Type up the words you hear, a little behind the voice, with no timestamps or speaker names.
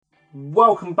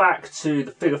Welcome back to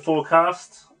the Figure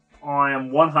Forecast. I am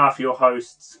one half of your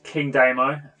hosts, King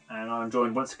Damo, and I'm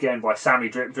joined once again by Sammy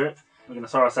Drip Drip. We're going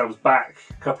to throw ourselves back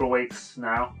a couple of weeks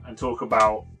now and talk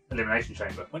about Elimination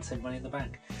Chamber. I won't say Money in the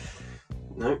Bank.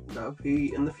 No, that'll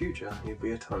be in the future. You'll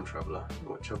be a time traveller,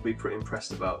 which I'll be pretty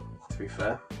impressed about, to be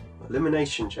fair.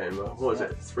 Elimination Chamber, what was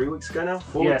it, 3 weeks ago now?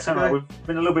 4 weeks ago? We've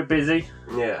been a little bit busy.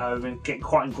 Yeah. We've been getting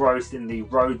quite engrossed in the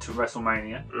road to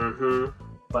WrestleMania. Mm-hmm.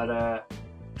 But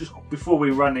just before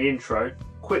we run the intro,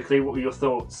 quickly, what were your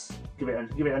thoughts? Give it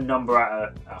a number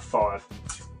out of 5.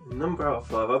 Number out of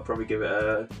 5, I'd probably give it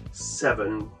a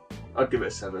 7. I'd give it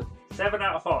a 7. 7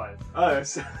 out of 5? Oh,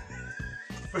 so...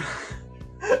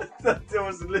 that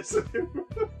wasn't listening.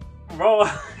 Roll.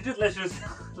 let's just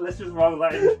roll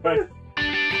that intro.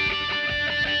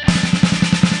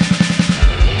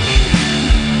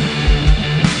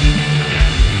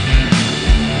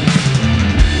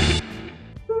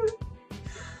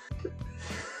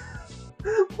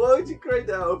 Why would you grade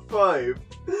that out of 5?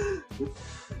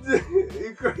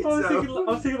 You grade I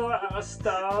was thinking like out of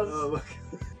stars. Oh my god.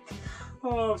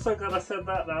 Oh, I'm so glad I said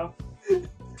that now.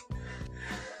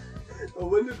 I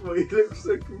wondered why you looked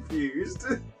so confused.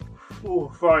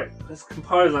 Oh, right, let's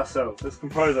compose ourselves.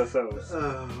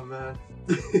 Oh man.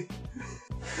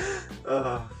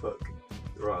 Oh fuck.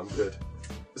 Right, I'm good.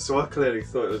 So I clearly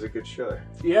thought it was a good show.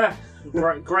 Yeah,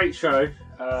 great show.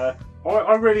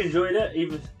 I really enjoyed it.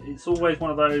 Even it's always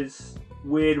one of those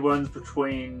weird ones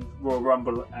between Royal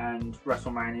Rumble and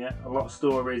WrestleMania. A lot of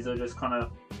stories are just kind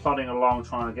of plodding along,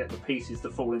 trying to get the pieces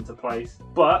to fall into place.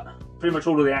 But pretty much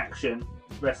all of the action,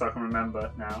 best I can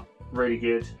remember now, really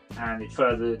good, and it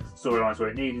furthered storylines where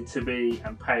it needed to be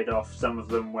and paid off some of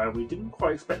them where we didn't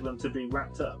quite expect them to be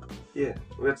wrapped up. Yeah,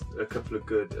 we had a couple of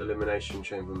good Elimination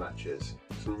Chamber matches,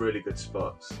 some really good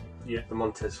spots. Yeah. The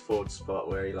Montez Ford spot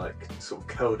where he sort of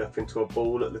curled up into a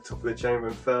ball at the top of the chamber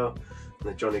and fell, and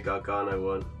the Johnny Gargano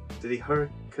one. Did he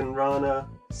Hurricane Rana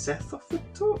Seth off the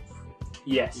top?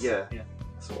 Yes. Yeah.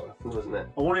 That's what happened, wasn't it?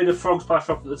 I wanted a frog splash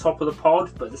off at the top of the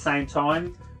pod, but at the same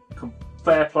time,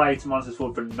 fair play to Montez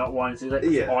Ford for not wanting to do that.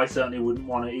 Yeah. I certainly wouldn't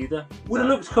want it either. Would have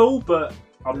looked cool, but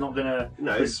I'm not going to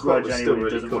begrudge anyone who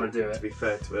doesn't want to do it. To be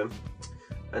fair to him.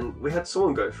 And we had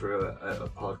someone go through a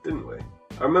pod, didn't we?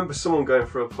 I remember someone going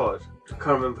through a pod. I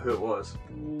can't remember who it was.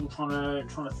 Ooh, trying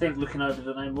to think, looking over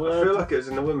the name. I feel like it was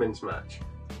in the women's match.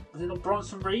 Was it not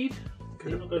Bronson Reed?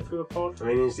 Did he not go through a pod? I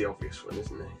mean, he's the obvious one,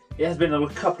 isn't he? It has been a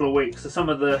couple of weeks, so some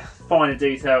of the finer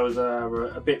details are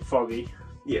a bit foggy.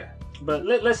 Yeah. But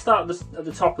let's start at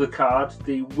the top of the card,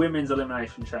 the Women's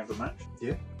Elimination Chamber match.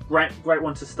 Yeah. Great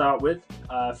one to start with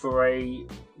for a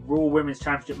Raw Women's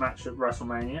Championship match at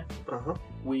WrestleMania. Uh-huh.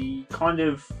 We kind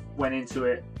of went into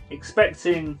it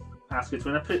expecting Asuka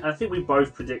to win. I think we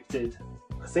both predicted.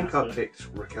 I think I picked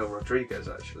Raquel Rodriguez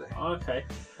actually. Oh, okay.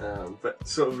 But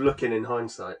sort of looking in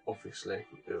hindsight, obviously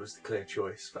it was the clear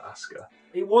choice for Asuka.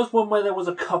 It was one where there was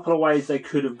a couple of ways they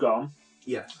could have gone.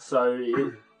 Yeah. So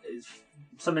it's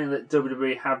something that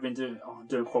WWE have been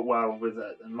doing quite well with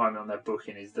at the moment on their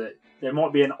booking is that there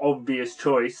might be an obvious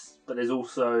choice, but there's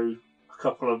also a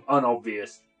couple of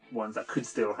unobvious ones that could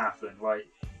still happen. Like,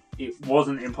 it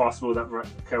wasn't impossible that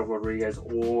Raquel Rodriguez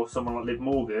or someone like Liv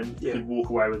Morgan could walk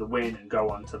away with a win and go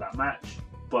on to that match.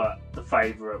 But the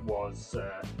favourite was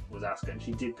Asuka, and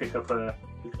she did pick up a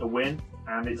win.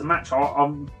 And it's a match I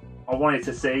wanted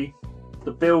to see.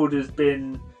 The build has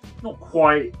been not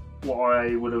quite what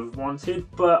I would have wanted,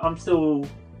 but I'm still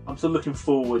looking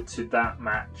forward to that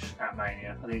match at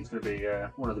Mania. I think it's going to be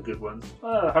one of the good ones.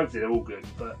 Hopefully they're all good,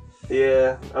 but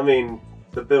yeah, I mean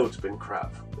the build's been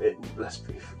crap. Let's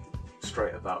be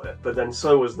straight about it. But then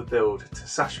so was the build to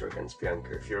Sasha against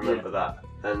Bianca, if you remember that.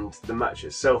 And the match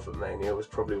itself at Mania was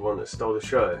probably one that stole the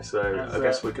show. So I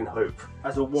guess we can hope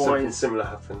as a something similar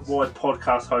happens. Wise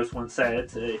podcast host once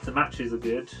said, if the matches are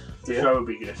good, the show will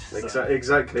be good.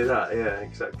 Exactly that. Yeah,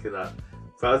 exactly that.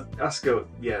 But Asuka,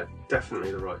 yeah,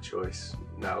 definitely the right choice.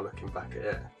 Now looking back at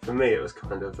it, for me it was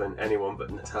kind of an anyone but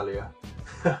Natalia.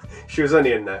 She was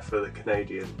only in there for the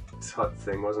Canadian type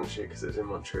thing, wasn't she? Because it was in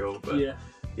Montreal. But yeah,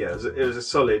 it was a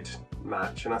solid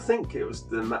match, and I think it was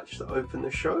the match that opened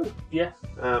the show. Yeah.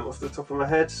 Off the top of my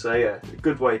head, so yeah, a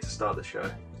good way to start the show.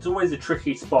 It's always a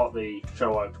tricky spot, the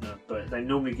show opener, but they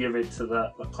normally give it to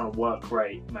that kind of work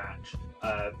rate match.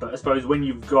 But I suppose when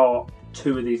you've got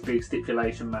two of these big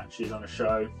stipulation matches on a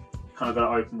show, you kind of got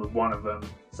to open with one of them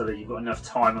so that you've got enough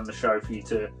time on the show for you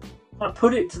to kind of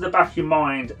put it to the back of your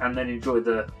mind and then enjoy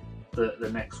the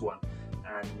next one.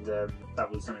 And that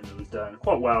was something that was done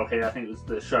quite well here. I think it was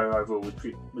the show overall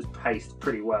was paced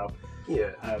pretty well.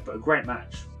 Yeah. But a great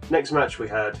match. Next match we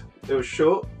had, it was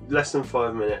short, less than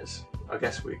 5 minutes. I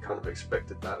guess we kind of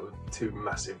expected that with two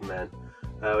massive men.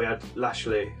 We had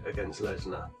Lashley against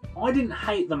Lesnar. I didn't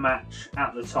hate the match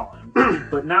at the time,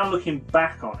 but now looking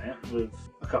back on it with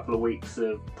a couple of weeks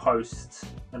of post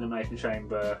Elimination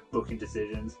Chamber booking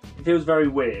decisions, it feels very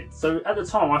weird. So at the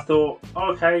time I thought,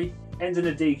 okay, ends in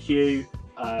a DQ.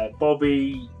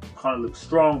 Bobby kind of looks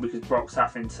strong because Brock's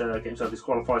having to get himself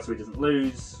disqualified so he doesn't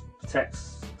lose,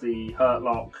 protects the hurt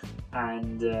lock,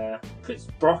 and puts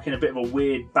Brock in a bit of a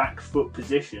weird back foot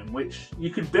position, which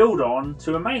you could build on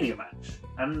to a Mania match.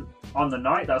 And on the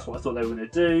night, that's what I thought they were going to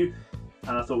do.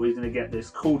 And I thought we were going to get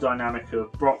this cool dynamic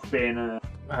of Brock being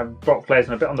Brock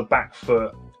Lesnar a bit on the back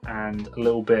foot and a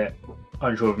little bit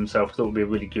unsure of himself. I thought it would be a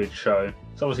really good show.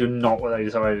 It's obviously not what they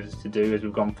decided to do as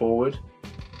we've gone forward.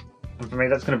 And for me,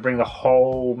 that's going to bring the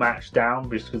whole match down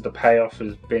because the payoff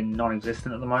has been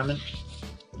non-existent at the moment.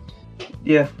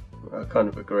 Yeah, I kind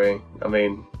of agree. I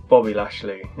mean, Bobby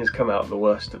Lashley has come out the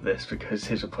worst of this because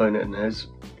his opponent has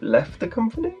left the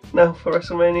company now for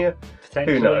WrestleMania.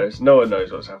 Who knows? No one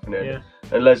knows what's happening. Yeah.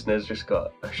 And Lesnar's just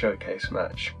got a showcase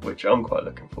match, which I'm quite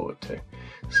looking forward to.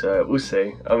 So we'll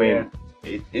see. I mean,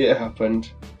 it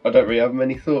happened. I don't really have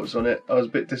many thoughts on it. I was a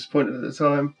bit disappointed at the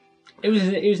time. It was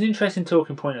an interesting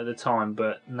talking point at the time,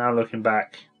 but now looking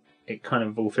back, it kind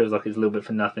of all feels like it's a little bit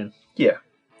for nothing. Yeah.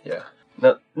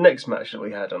 Now, next match that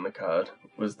we had on the card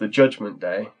was the Judgment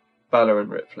Day, Balor and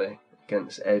Ripley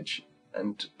against Edge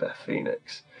and Beth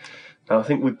Phoenix. Now, I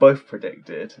think we both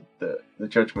predicted that the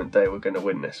Judgment Day were going to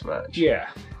win this match. Yeah.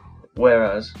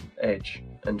 Whereas Edge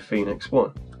and Phoenix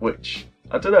won, which,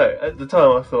 I don't know, at the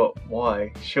time I thought,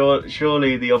 why?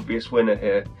 Surely the obvious winner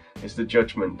here is the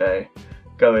Judgment Day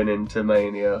going into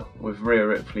Mania with Rhea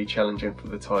Ripley challenging for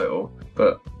the title.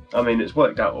 But, I mean, it's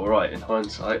worked out alright in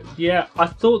hindsight. Yeah, I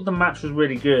thought the match was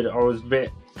really good. I was a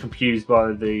bit confused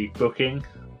by the booking.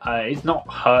 It's not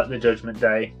hurt the Judgment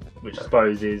Day, which I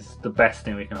suppose is the best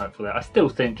thing we can hope for there. I still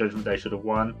think Judgment Day should have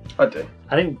won. I do.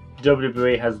 I think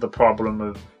WWE has the problem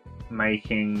of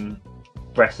making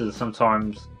wrestlers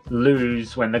sometimes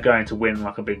lose when they're going to win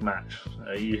like a big match.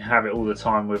 You have it all the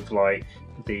time with like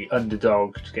the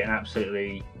underdog just getting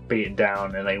absolutely beaten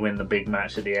down and they win the big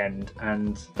match at the end,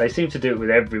 and they seem to do it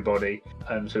with everybody.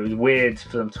 So it was weird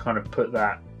for them to kind of put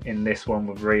that in this one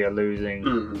with Rhea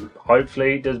losing.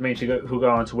 Hopefully it does mean she'll go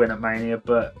on to win at Mania,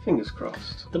 but fingers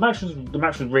crossed. The match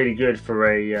was really good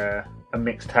for a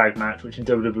mixed tag match, which in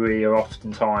WWE are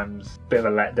oftentimes a bit of a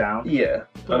letdown. Yeah,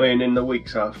 I mean, in the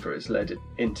weeks after, it's led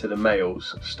into the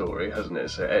males story, hasn't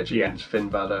it? So Edge against Finn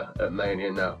Balor at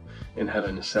Mania now in Hell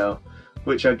in a Cell,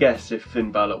 which I guess if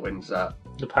Finn Balor wins that,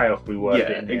 the payoff we worth it.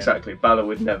 Yeah, exactly. Balor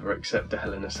would never accept a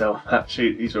Hell in a Cell match.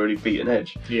 He's already beaten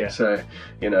Edge. Yeah. So,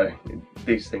 you know,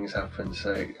 these things happen.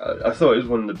 So I thought it was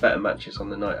one of the better matches on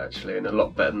the night, actually, and a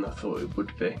lot better than I thought it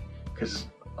would be. Because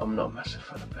I'm not a massive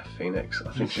fan of Beth Phoenix.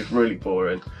 I think she's really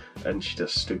boring and she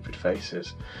does stupid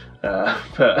faces.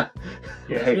 But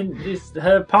yeah,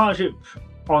 her partnership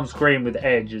on screen with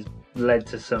Edge has led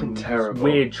to some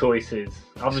weird choices.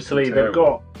 Obviously, they've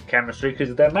got chemistry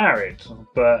because they're married,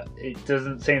 but it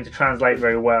doesn't seem to translate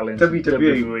very well into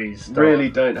WWE's style. Really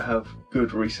don't have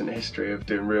good recent history of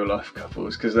doing real life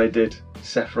couples, because they did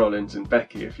Seth Rollins and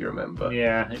Becky, if you remember.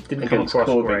 Yeah, it didn't come across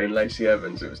Corbin great. And Lacey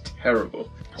Evans. It was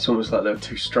terrible. It's almost like they were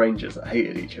two strangers that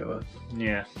hated each other.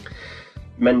 Yeah.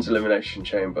 Men's Elimination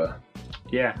Chamber.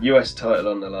 Yeah. US title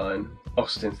on the line.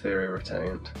 Austin Theory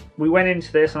retained. We went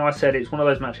into this and I said it's one of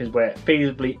those matches where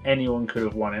feasibly anyone could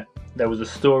have won it. There was a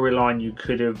storyline you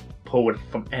could have pulled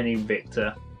from any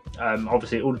victor.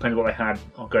 Obviously, it all depends what they had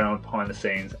going on behind the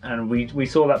scenes, and we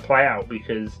saw that play out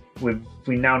because we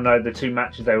now know the two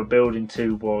matches they were building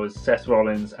to was Seth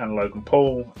Rollins and Logan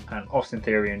Paul, and Austin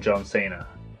Theory and John Cena.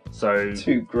 So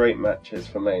two great matches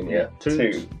for Mania. Yeah,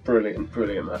 two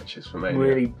brilliant matches for Mania.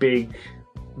 Really big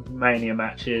Mania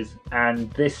matches,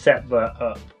 and this set that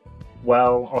up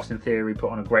well. Austin Theory put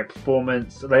on a great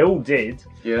performance. They all did.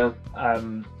 Yeah.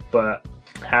 But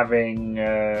having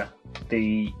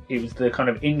it was the kind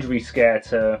of injury scare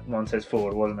to Montez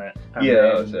Ford, wasn't it? And yeah,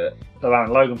 that was it.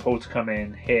 Allowing Logan Paul to come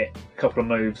in, hit a couple of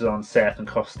moves on Seth and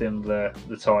cost him the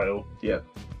title. Yeah.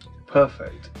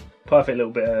 Perfect little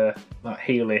bit of like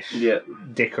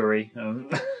heelish dickery.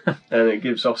 And it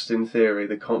gives Austin Theory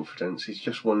the confidence. He's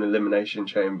just won Elimination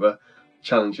Chamber,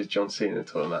 challenges John Cena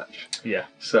to a match. Yeah.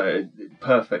 So,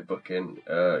 perfect booking,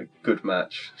 good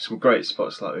match, some great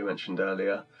spots like we mentioned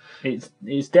earlier.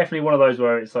 It's definitely one of those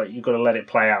where it's like you've got to let it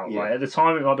play out. Yeah. Like at the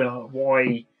time it might be like,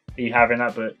 why are you having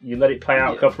that? But you let it play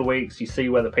out a couple of weeks, you see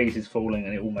where the piece is falling,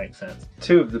 and it all makes sense.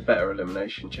 Two of the better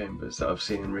Elimination Chambers that I've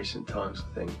seen in recent times,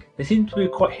 I think. They seem to be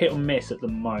quite hit or miss at the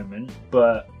moment,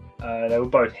 but They were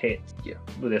both hits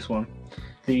with this one.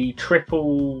 The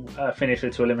triple finisher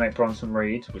to eliminate Bronson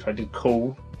Reed, which I did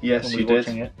call. Yes, you did.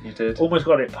 It. You did. Almost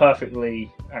got it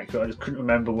perfectly accurate. I just couldn't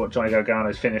remember what Johnny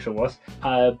Gargano's finisher was.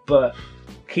 But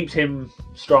keeps him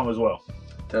strong as well.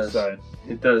 It does. So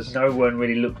it does. No one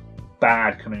really looked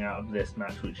bad coming out of this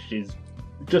match, which is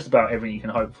just about everything you can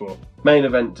hope for. Main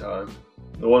event time.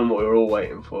 The one we were all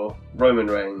waiting for. Roman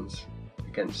Reigns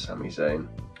against Sami Zayn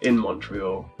in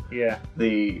Montreal. Yeah.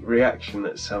 The reaction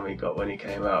that Sami got when he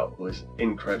came out was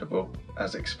incredible,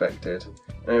 as expected.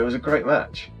 And it was a great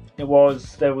match. It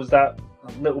was. There was that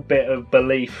little bit of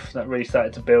belief that really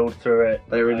started to build through it.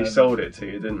 They really sold it to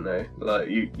you, didn't they? Like,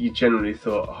 you generally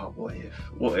thought, oh,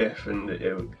 what if? And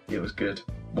it was good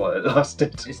while it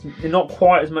lasted. It's not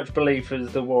quite as much belief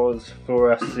as there was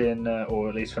for us in, or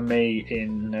at least for me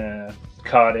in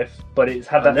Cardiff, but it's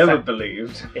had that. I never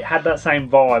believed. It had that same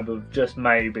vibe of just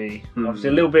maybe. Obviously,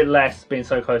 a little bit less being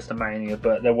so close to Mania,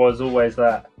 but there was always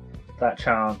that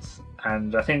chance.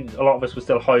 And I think a lot of us were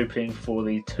still hoping for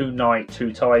the 2-night,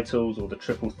 2 titles, or the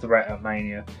triple threat at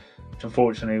Mania, which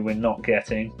unfortunately we're not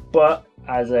getting. But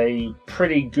as a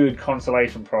pretty good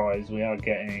consolation prize, we are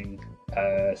getting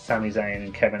Sami Zayn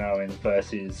and Kevin Owens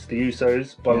versus the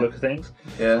Usos, by the look of things.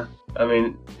 Yeah, I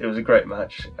mean, it was a great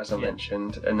match, as I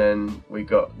mentioned, and then we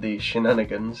got the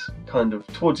shenanigans kind of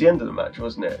towards the end of the match,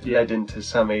 wasn't it? Yeah. Led into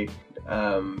Sami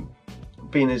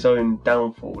being his own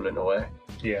downfall in a way.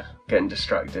 Yeah. Getting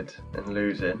distracted and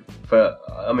losing. But,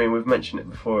 I mean, we've mentioned it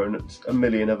before and a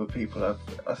million other people have.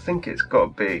 I think it's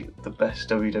got to be the best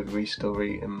WWE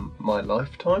story in my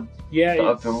lifetime. Yeah. That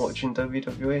I've been watching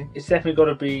WWE. It's definitely got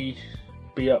to be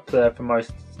up there for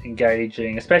most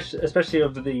engaging, especially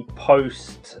over the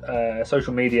post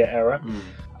social media era.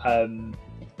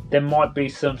 There might be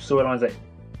some storylines that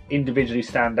individually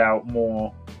stand out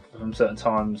more from certain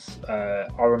times.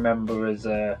 I remember as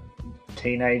a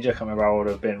teenager, I can't remember how old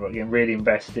I've been, but getting really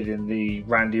invested in the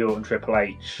Randy Orton Triple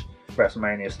H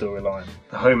WrestleMania storyline.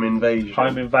 The home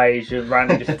invasion,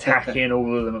 Randy just attacking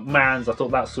all of the McMahons. I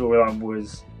thought that storyline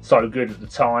was so good at the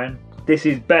time. This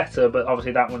is better, but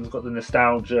obviously that one's got the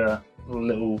nostalgia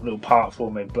little part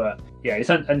for me. But yeah, it's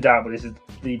undoubtedly this is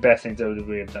the best thing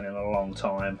WWE have done in a long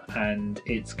time, and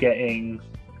it's getting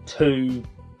 2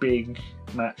 big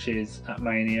matches at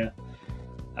Mania.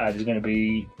 It's going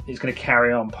to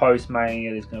carry on post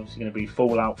Mania. There's obviously going to be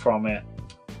fallout from it,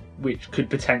 which could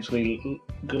potentially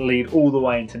lead all the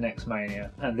way into next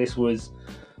Mania. And this was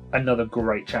another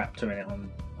great chapter in it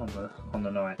on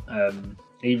the night.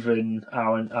 Even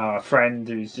our friend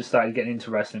who's just started getting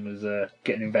into wrestling was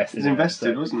getting invested. He's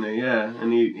invested, wasn't he? Yeah,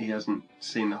 and he hasn't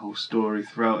seen the whole story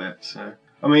throughout it. So,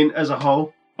 I mean, as a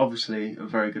whole, obviously a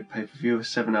very good pay-per-view, a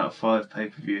 7 out of 5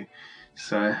 pay-per-view.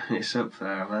 So it's up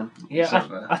there, man. Yeah,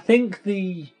 I think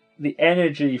the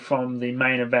energy from the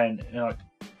main event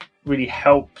really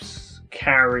helps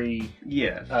carry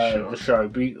the show.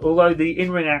 Although the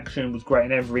in-ring action was great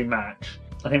in every match,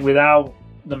 I think without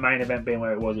the main event being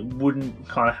where it was, it wouldn't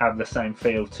kind of have the same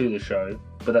feel to the show.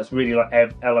 But that's really like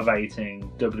elevating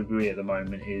WWE at the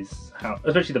moment, is how,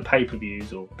 especially the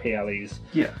pay-per-views or PLEs.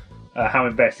 Yeah. How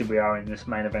invested we are in this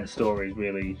main event story is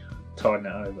really tiding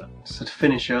it over. So to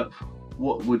finish up,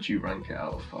 what would you rank it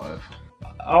out of 5?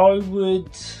 I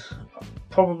would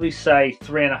probably say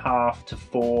 3.5 to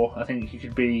 4. I think you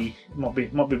could might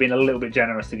be being a little bit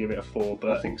generous to give it a 4,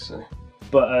 but I think so.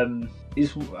 But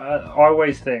I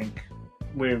always think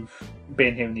with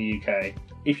being here in the UK,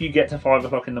 if you get to 5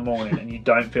 o'clock in the morning and you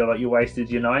don't feel like you wasted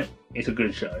your night, it's a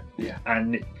good show. Yeah.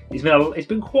 And it's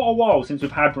been quite a while since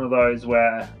we've had one of those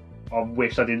where I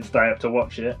wish I didn't stay up to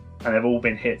watch it, and they've all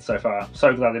been hits so far. I'm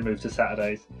so glad they moved to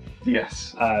Saturdays.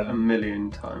 Yes, a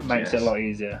million times. Makes it a lot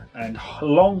easier. And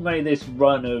long may this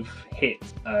run of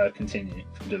hits continue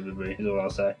from WWE, is all I'll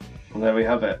say. Well, there we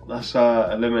have it. That's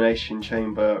our Elimination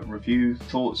Chamber review,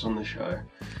 thoughts on the show.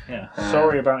 Yeah,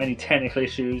 sorry about any technical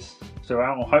issues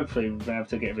throughout. Hopefully we've been able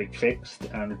to get everything fixed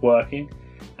and working.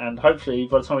 And hopefully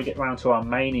by the time we get round to our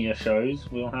Mania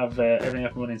shows, we'll have everything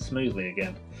up and running smoothly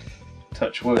again.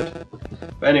 Touch wood.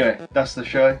 But anyway, that's the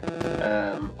show.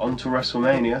 On to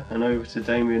WrestleMania and over to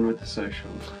Damien with the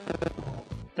socials.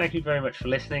 Thank you very much for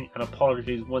listening, and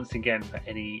apologies once again for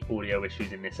any audio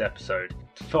issues in this episode.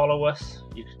 To follow us,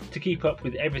 to keep up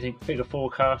with everything Figure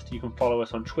Forecast, you can follow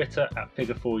us on Twitter at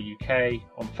Figure4UK,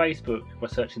 on Facebook by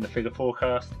searching the Figure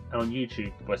Forecast, and on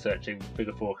YouTube by searching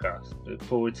Figure Forecast. Look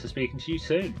forward to speaking to you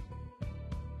soon.